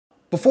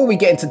Before we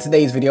get into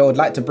today's video, I'd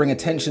like to bring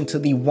attention to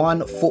the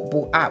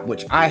OneFootball app,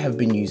 which I have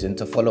been using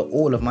to follow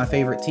all of my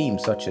favourite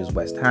teams, such as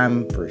West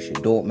Ham, Borussia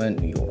Dortmund,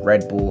 New York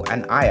Red Bull,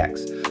 and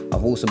Ajax.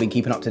 I've also been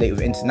keeping up to date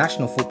with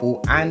international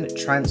football and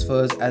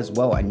transfers as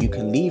well, and you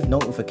can leave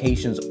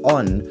notifications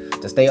on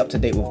to stay up to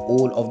date with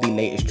all of the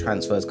latest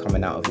transfers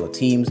coming out of your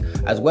teams,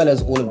 as well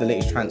as all of the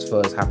latest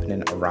transfers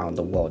happening around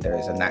the world. There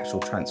is an actual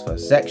transfer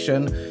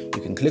section.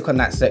 You can click on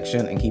that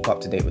section and keep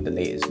up to date with the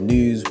latest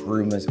news,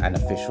 rumours, and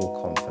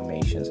official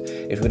confirmations.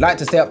 If you'd like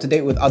to stay up to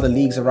date with other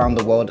leagues around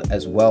the world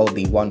as well,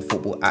 the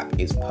OneFootball app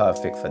is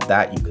perfect for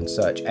that. You can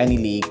search any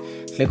league,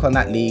 click on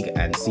that league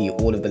and see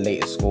all of the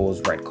latest scores,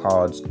 red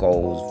cards,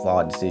 goals,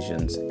 VAR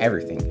decisions,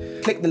 everything.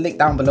 Click the link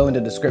down below in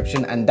the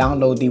description and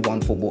download the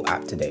OneFootball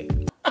app today.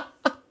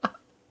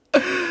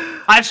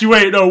 Actually,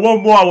 wait, no,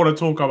 one more I want to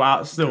talk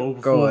about still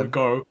before we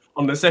go.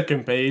 On the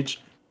second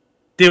page,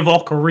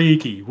 Divock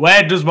Origi.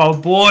 Where does my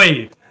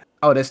boy...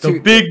 Oh, there's two. The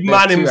big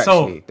man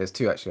himself. Actually. There's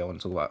two actually I want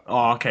to talk about.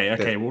 Oh, okay.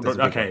 Okay.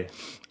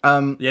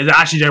 Yeah,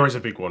 actually there is a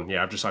big one.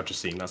 Yeah, I've just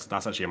seen. That's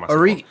actually a massive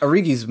one.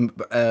 Origi's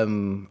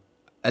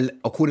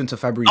according to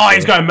Fabrizio. Oh,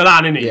 he's going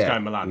Milan, isn't he? Yeah, he's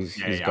going Milan. He's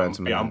going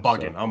to Milan. Yeah, I'm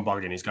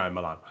bugging. He's going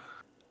Milan.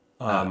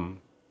 And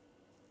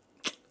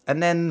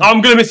then I'm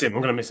gonna miss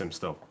him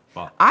still.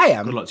 But I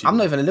am. I'm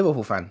not even a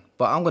Liverpool fan,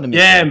 but I'm gonna miss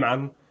him. Yeah,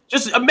 man.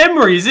 Just a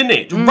memory, isn't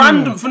it?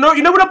 Random for no.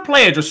 You know when a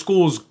player just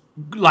scores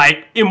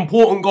like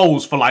important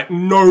goals for like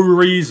no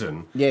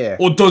reason,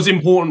 or does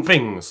important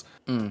things,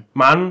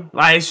 man,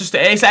 like it's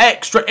an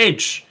extra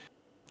edge.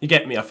 You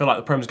get me? I feel like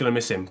the Prem's gonna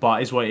miss him,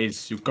 but it's what it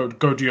is. You go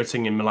do your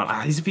thing in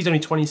Milan. He's only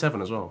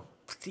 27 as well.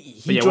 But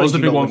yeah, what's the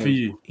big one for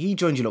you? He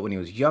joined you lot when he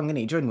was young, and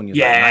he joined when he was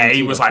like 19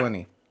 he was like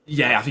 20.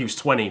 Yeah, I think he was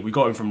 20. We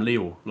got him from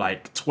Lille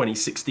like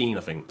 2016,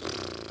 I think.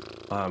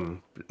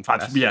 In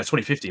fact, yeah,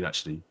 2015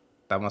 actually.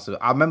 That must have.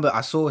 I remember I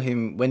saw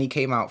him when he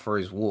came out for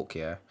his walk,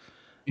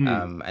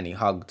 and he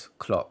hugged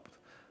Klopp.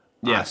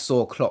 Yeah, I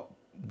saw Klopp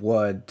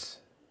word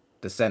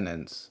the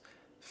sentence,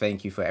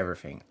 "Thank you for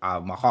everything."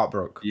 My heart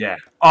broke. Yeah,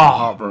 my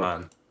heart broke,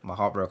 man. My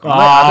heart broke.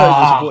 I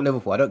don't even support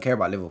Liverpool. I don't care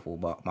about Liverpool,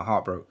 but my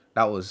heart broke.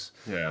 That was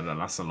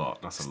that's a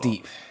lot. That's a lot.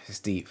 Deep. It's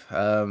deep.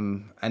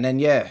 And then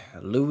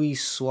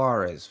Luis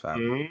Suarez,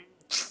 fam.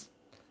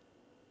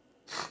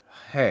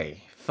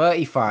 Hey,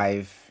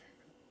 35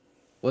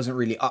 wasn't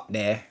really up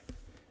there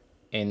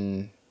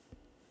in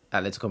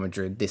Atletico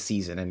Madrid this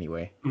season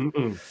anyway.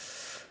 I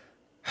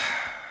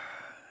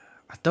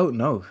don't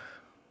know.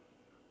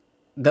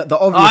 The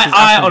obvious is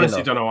I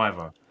honestly don't know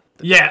either.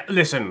 Yeah,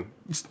 listen,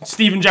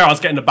 Steven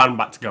Gerrard's getting the band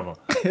back together.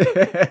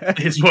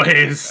 It's what it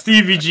is.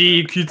 Stevie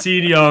G,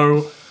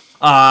 Coutinho,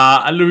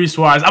 and Luis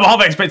Suarez. I'm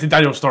half expecting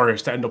Daniel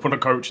Sturridge to end up on a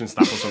coaching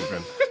staff or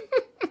something.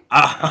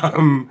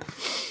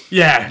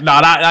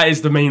 That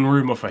is the main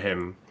rumour for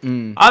him.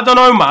 I don't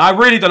know, man. I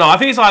really don't know. I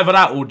think it's either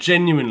that or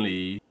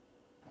genuinely...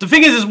 The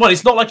thing is as well,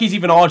 it's not like he's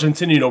even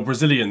Argentinian or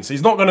Brazilian, so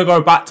he's not going to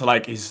go back to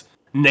like his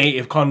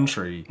native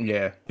country.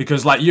 Yeah.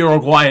 Because like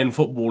Uruguayan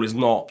football is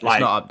not like...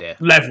 It's not up there.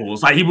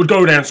 Levels. Like he would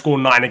go there and score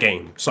 9 a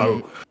game.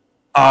 So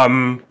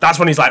that's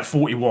when he's like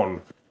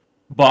 41.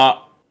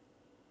 But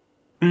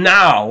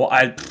now,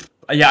 I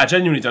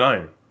genuinely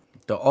don't know.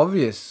 The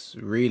obvious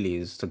really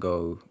is to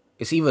go...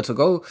 It's either to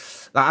go...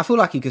 Like I feel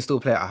like he can still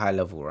play at a high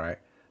level, right?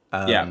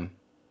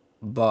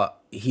 But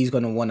he's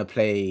going to want to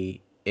play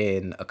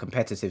in a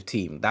competitive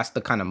team. That's the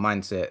kind of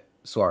mindset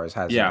Suarez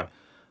has. Yeah.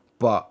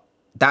 But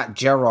that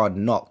Gerrard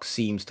knock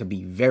seems to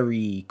be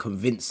very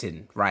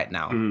convincing right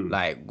now.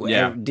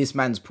 This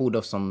man's pulled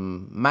off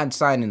some mad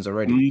signings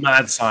already.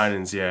 Mad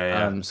signings,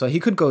 yeah. So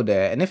he could go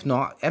there. And if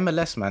not,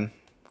 MLS, man.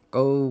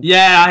 Go...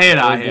 Yeah, I hear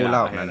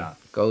that.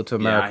 Go to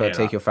America,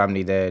 take your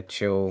family there,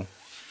 chill.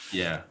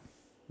 Yeah.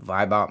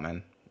 Vibe out,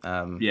 man.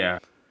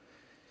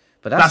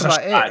 But that's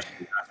about it. That's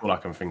all I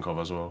can think of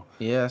as well.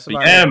 Yeah,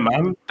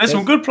 man. There's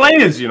some good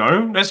players, you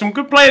know. There's some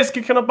good players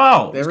kicking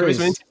about. There's going to be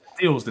some interesting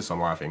deals this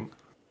summer, I think.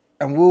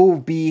 And we'll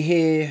be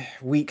here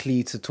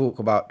weekly to talk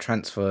about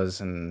transfers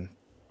and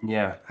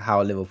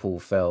how Liverpool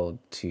failed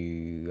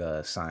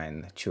to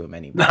sign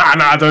Tchouaméni.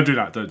 Nah, don't do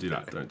that.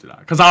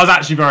 Because I was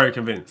actually very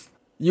convinced.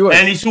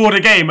 And he saw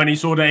the game and he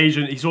saw the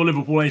agent. He saw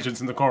Liverpool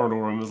agents in the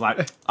corridor and was like,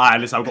 "All right,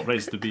 listen, I've got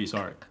places to be.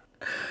 Sorry."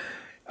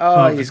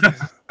 Oh, he's going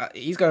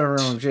to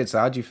Real Madrid, so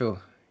how do you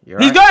feel?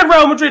 He's going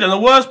Real Madrid, and the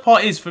worst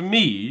part is, for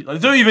me, they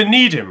don't even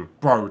need him,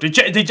 bro.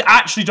 They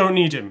actually don't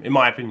need him, in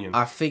my opinion.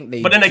 I think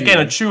they But then again,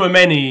 a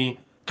Tchouaméni,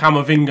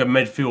 Camavinga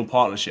midfield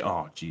partnership,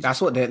 oh, Jesus. That's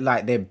what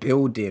they're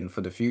building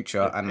for the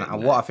future, and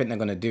what I think they're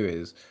going to do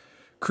is,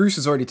 Kroos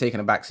has already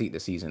taken a back seat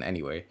this season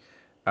anyway.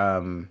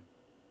 And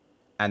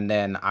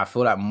then I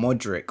feel like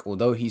Modric,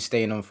 although he's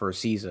staying on for a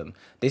season,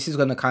 this is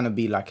going to kind of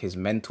be like his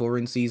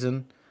mentoring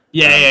season.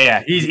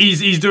 Yeah.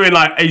 He's doing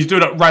like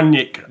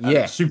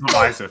Rangnick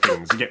supervisor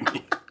things. You get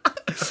me?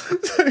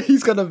 So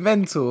he's gonna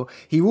mentor.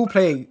 He will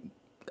play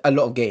a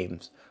lot of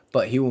games,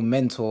 but he will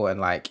mentor and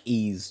like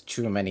ease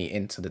Tchouaméni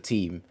into the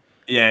team.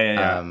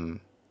 Yeah.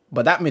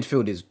 But that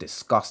midfield is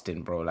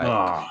disgusting, bro. Like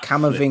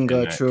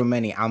Camavinga,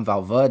 Tchouaméni, and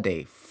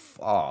Valverde.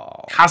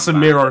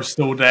 Casemiro's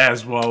still there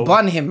as well.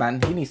 Bun him, man.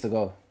 He needs to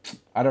go.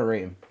 I don't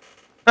rate him.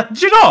 Do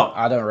you not?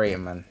 I don't rate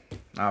him, man.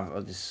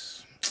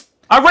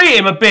 I rate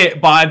him a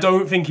bit, but I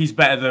don't think he's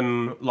better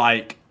than,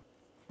 like...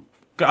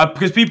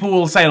 Because people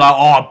will say, like,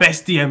 oh,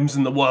 best DMs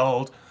in the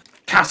world,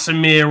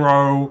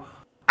 Casemiro,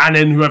 and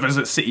then whoever's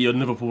at City or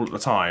Liverpool at the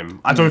time.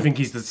 I don't think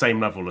he's the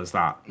same level as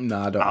that. No,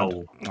 I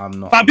don't. I'm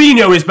not.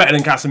 Fabinho is better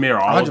than Casemiro.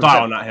 I'll 100%. die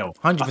on that hill.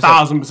 100%.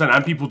 1,000%.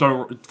 And people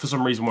don't, for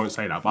some reason, won't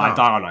say that, but I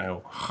die on that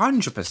hill.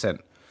 100%.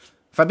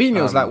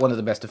 Fabinho's like one of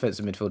the best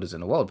defensive midfielders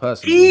in the world,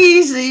 personally.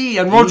 Easy!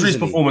 And Rodri's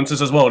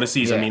performances as well this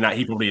season mean that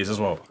he probably is as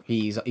well.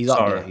 He's up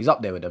there. He's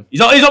up there with them.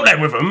 He's up there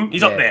with them.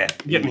 He's up there.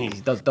 You get me?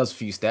 He does a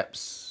few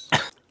steps.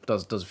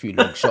 does a few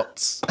long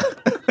shots.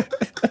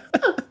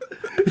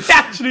 He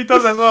actually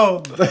does as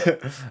well.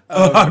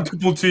 A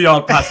couple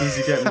 2-yard passes,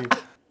 you get me?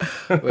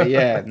 But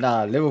yeah,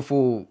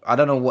 Liverpool, I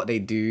don't know what they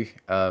do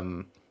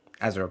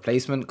as a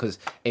replacement, because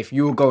if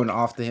you were going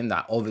after him,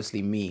 that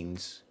obviously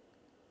means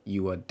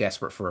you were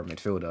desperate for a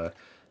midfielder.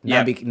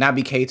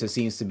 Naby Keita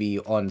seems to be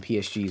on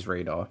PSG's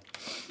radar.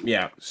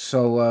 Yeah.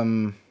 So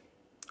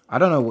I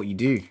don't know what you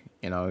do.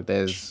 You know,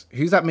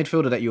 who's that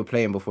midfielder that you were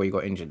playing before you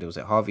got injured? Was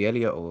it Harvey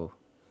Elliott or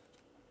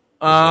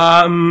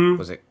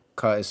was it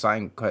Curtis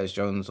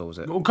Jones, or was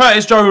it? Well,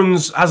 Curtis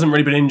Jones hasn't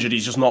really been injured.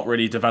 He's just not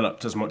really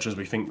developed as much as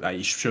we think that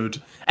he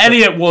should.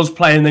 Elliott was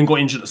playing, then got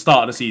injured at the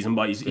start of the season,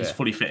 but he's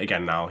fully fit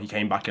again now. He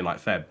came back in like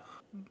Feb.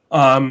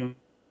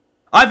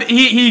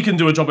 He can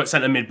do a job at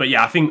centre mid, but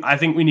yeah, I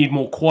think we need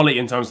more quality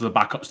in terms of the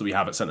backups that we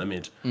have at centre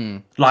mid.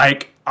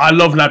 Like, I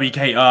love Naby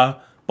Keita,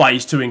 but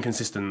he's too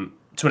inconsistent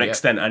to an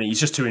extent, and he's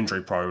just too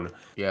injury prone.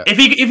 Yeah.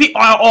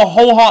 I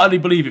wholeheartedly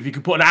believe if he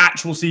could put an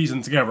actual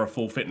season together at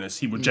full fitness,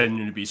 he would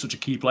genuinely be such a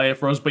key player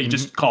for us, but he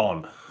just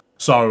can't.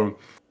 So,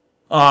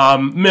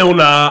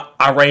 Milner,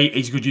 I rate,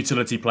 he's a good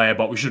utility player,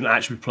 but we shouldn't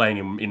actually be playing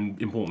him in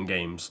important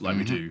games like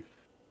we do.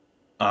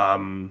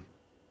 So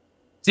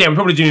yeah, we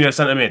probably do need a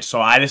centre mid.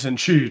 So I listen,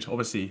 shoot,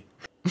 obviously.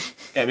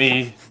 Get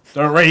me?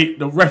 Don't rate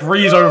the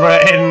referees over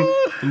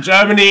in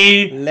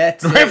Germany.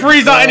 The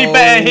referees aren't any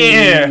better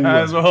here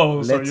as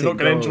well. So you're not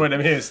going to enjoy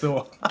them here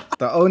still.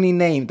 The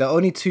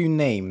only two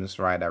names,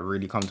 right, that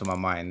really come to my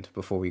mind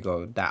before we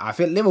go, that I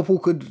feel Liverpool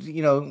could,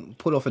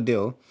 pull off a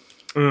deal.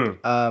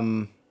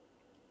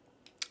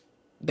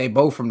 They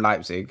both from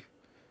Leipzig.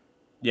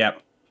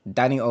 Yep.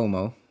 Danny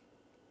Olmo.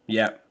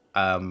 Yep.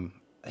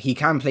 He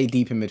can play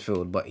deep in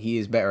midfield, but he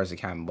is better as he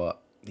can. But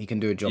he can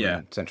do a job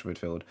in central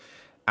midfield.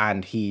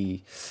 And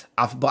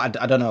but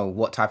I don't know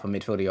what type of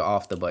midfielder you're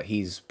after, but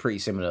he's pretty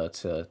similar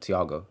to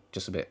Thiago,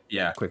 just a bit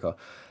quicker.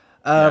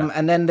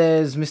 And then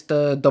there's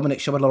Mr. Dominic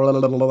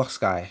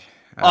Szoboszlai.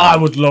 I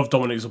would love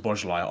Dominic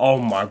Szoboszlai. Oh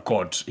my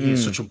god,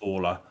 he's such a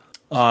baller.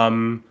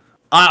 I'm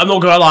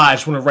not gonna lie, I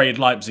just want to raid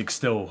Leipzig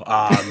still,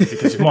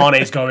 because if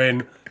Mane's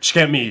going, just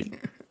get me.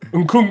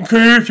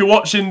 Nkunku, if you're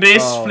watching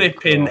this,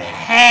 flipping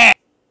heck.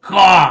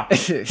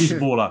 He's a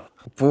baller.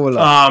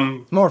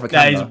 More of a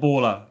camera. Yeah, he's a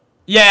baller.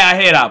 Yeah,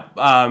 I hear that.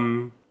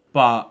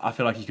 But I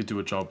feel like he could do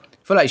a job. I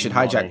feel like you should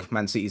hijack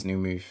Man City's new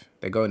move.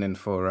 They're going in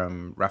for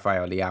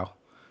Rafael Leao.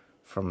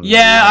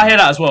 I hear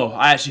that as well.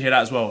 I actually hear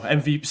that as well.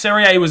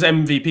 Serie A was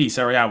MVP.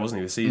 Serie A wasn't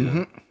he this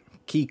season?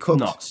 He cooked.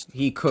 Nuts.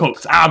 He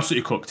cooked.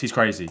 Absolutely cooked. He's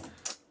crazy.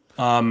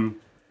 Yeah,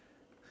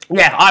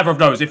 either of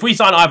those. If we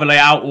sign either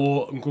Leao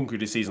or Nkunku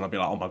this season, I'd be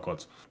like, oh my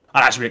god.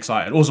 I'd actually be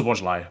excited. Also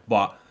Szoboszlai,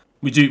 but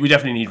we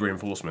definitely need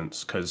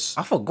reinforcements because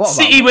I forgot about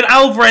City with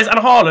Alvarez and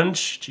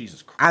Haaland.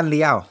 Jesus Christ. And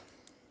Leao.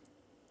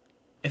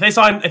 If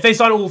they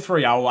sign all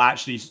three, I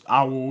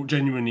will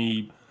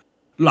genuinely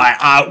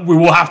we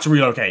will have to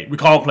relocate. We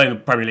can't play in the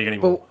Premier League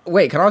anymore. But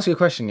wait, can I ask you a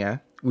question? Yeah,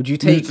 would you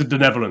take the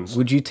Netherlands?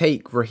 Would you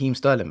take Raheem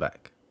Sterling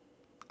back?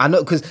 I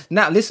know, because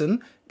now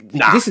listen,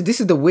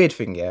 this is the weird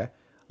thing. Yeah,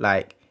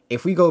 like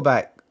if we go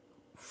back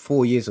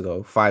 4 years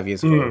ago, 5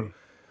 years ago,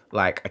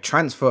 like a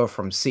transfer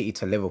from City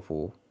to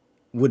Liverpool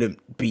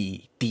wouldn't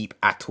be deep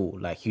at all.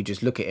 Like you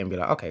just look at it and be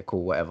like, okay,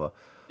 cool, whatever.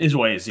 Is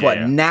what it is.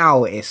 But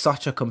now it's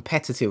such a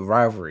competitive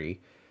rivalry.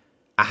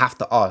 I have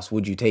to ask,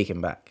 would you take him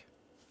back?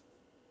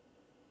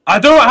 I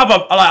don't have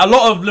a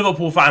lot of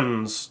Liverpool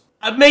fans,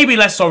 maybe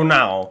less so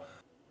now,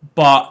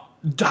 but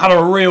have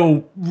a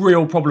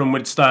real problem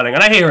with Sterling.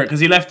 And I hear it because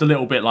he left a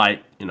little bit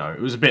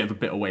it was a bit of a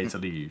bitter way to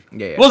leave.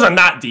 Yeah. It wasn't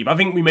that deep. I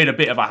think we made a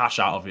bit of a hash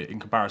out of it in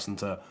comparison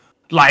to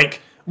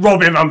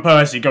Robin van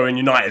Persie going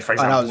United, for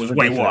example, was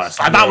way worse.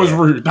 That was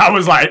rude. That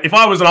was if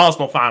I was an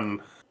Arsenal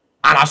fan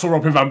and I saw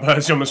Robin van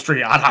Persie on the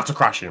street, I'd have to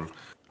crash him.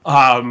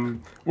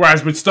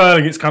 Whereas with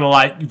Sterling, it's kind of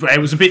it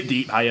was a bit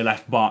deep how you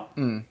left, but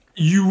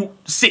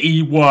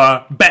City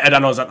were better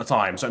than us at the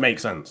time, so it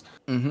makes sense.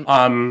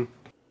 But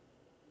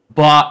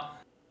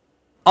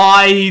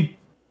I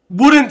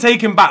wouldn't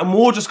take him back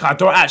more just because I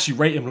don't actually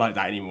rate him like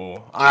that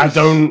anymore. I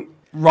don't,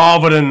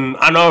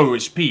 I know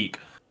it's peak,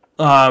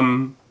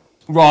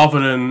 rather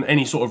than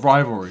any sort of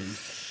rivalry.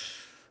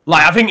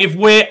 I think if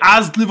we're,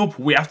 as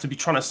Liverpool, we have to be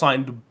trying to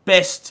sign the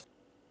best,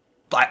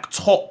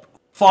 top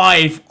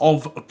 5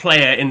 of a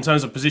player in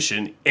terms of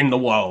position in the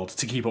world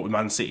to keep up with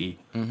Man City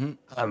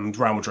and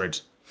Real Madrid.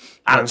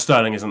 And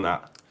Sterling isn't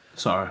that.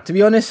 So, to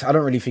be honest, I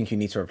don't really think you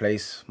need to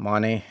replace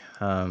Mane.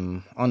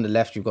 On the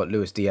left, you've got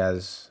Luis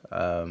Diaz.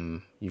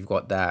 You've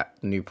got that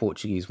new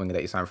Portuguese winger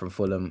that you signed from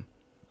Fulham.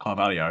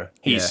 Carvalho.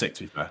 He's sick,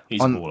 to be fair.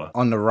 He's a baller.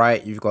 On the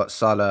right, you've got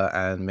Salah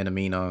and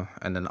Minamino.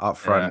 And then up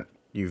front,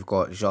 you've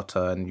got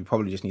Jota. And you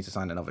probably just need to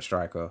sign another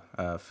striker.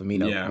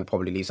 Firmino will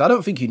probably leave. So I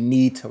don't think you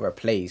need to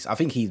replace. I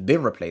think he's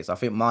been replaced. I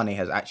think Mane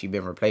has actually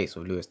been replaced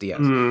with Luis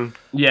Diaz.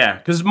 Yeah,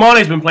 because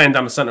Mane's been playing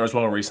down the centre as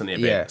well recently a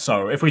bit. Yeah.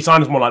 So if we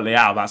sign someone like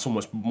Leao, that's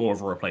almost more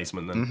of a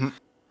replacement than...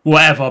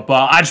 Whatever,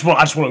 but I just want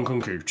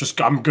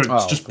Nkunku. I'm good.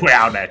 Just put it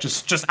out there.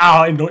 Just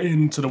out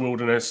into the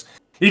wilderness.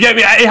 You get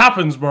me? It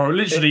happens, bro.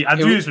 Literally, I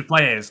do this with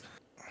players.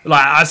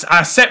 Like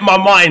I set my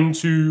mind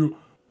to,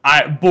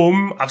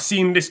 boom. I've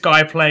seen this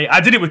guy play. I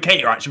did it with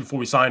Keita actually before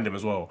we signed him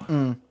as well.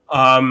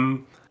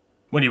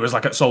 When he was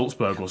like at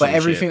Salzburg or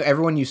something. But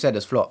everyone you said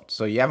has flopped.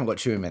 So you haven't got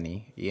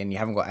Tchouaméni and you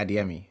haven't got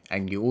Adeyemi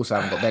and you also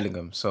haven't got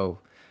Bellingham. So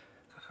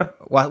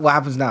what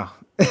happens now?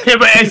 Yeah,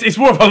 but it's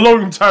more of a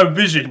long-term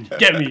vision.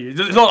 Get me?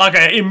 It's not like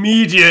an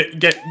immediate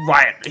get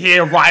right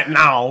here, right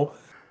now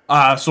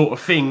sort of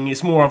thing.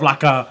 It's more of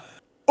like a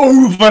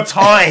over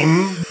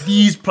time.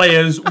 These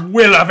players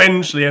will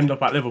eventually end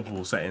up at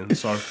Liverpool setting.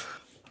 So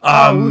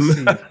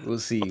we'll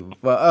see.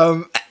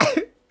 But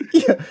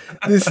yeah,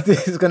 this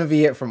is gonna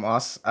be it from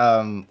us.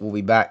 We'll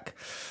be back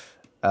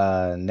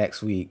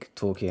next week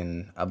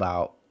talking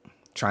about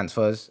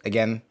transfers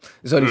again.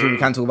 It's the only thing we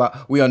can talk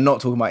about. We are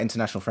not talking about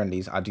international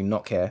friendlies. I do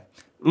not care.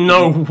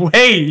 No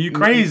way, you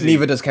crazy.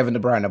 Neither does Kevin De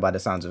Bruyne by the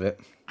sounds of it.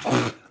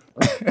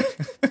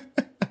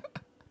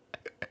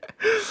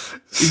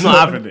 He's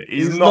not having it.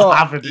 He's not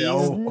having it.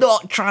 He's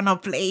not trying to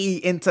play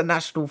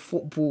international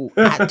football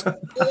at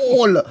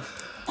all.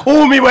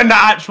 Call me when the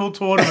actual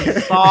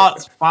tournament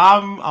starts,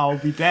 fam. I'll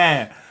be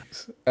there.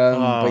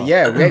 But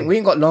yeah, we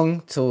ain't got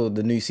long till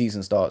the new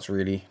season starts,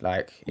 really.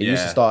 Like, it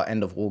used to start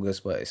end of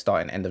August, but it's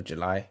starting end of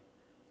July.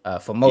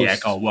 For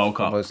most, World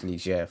Cup. For most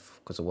leagues,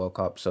 because of World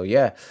Cup. So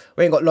yeah,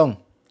 we ain't got long.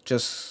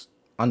 Just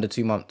under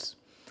 2 months.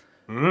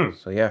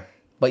 So yeah.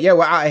 But yeah,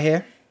 we're out of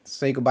here.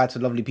 Say goodbye to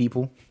lovely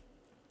people.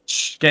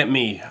 Get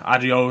me.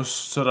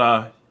 Adios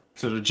to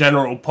the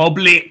general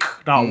public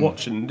that are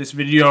watching this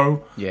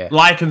video. Yeah.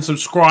 Like and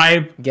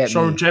subscribe.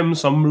 Show Jem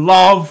some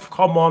love.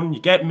 Come on, you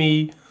get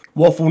me.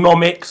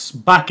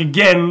 Wafflenomics back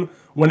again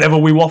whenever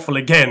we waffle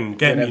again.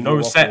 Get me.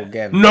 No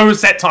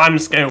set time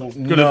scale.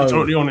 Gonna be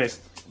totally honest.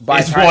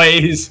 It's what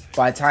it is.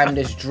 By the time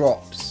this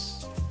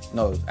drops.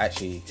 No,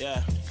 actually.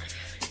 Yeah.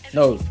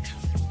 No.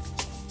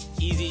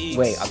 Easy.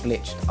 Wait, I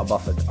glitched. I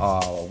buffered.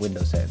 Oh,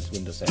 Windows settings.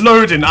 Blue screen.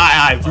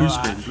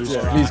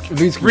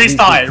 Blue screen.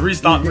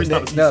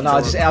 Restart. No,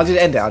 I'll just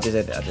end it.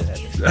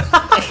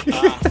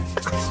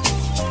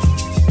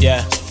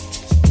 Yeah.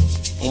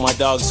 All my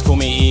dogs call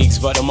me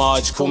Eags, but the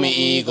Marge call me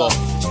Eagle.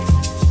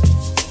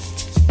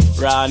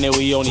 Round here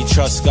we only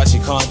trust guts,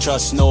 you can't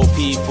trust no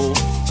people.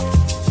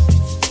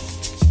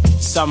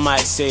 Some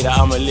might say that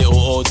I'm a little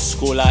old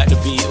school like the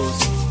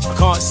Beatles. I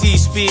can't see,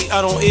 speak,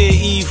 I don't hear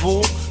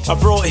evil. I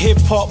brought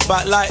hip-hop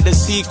back like the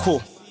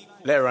sequel.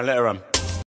 Let her run.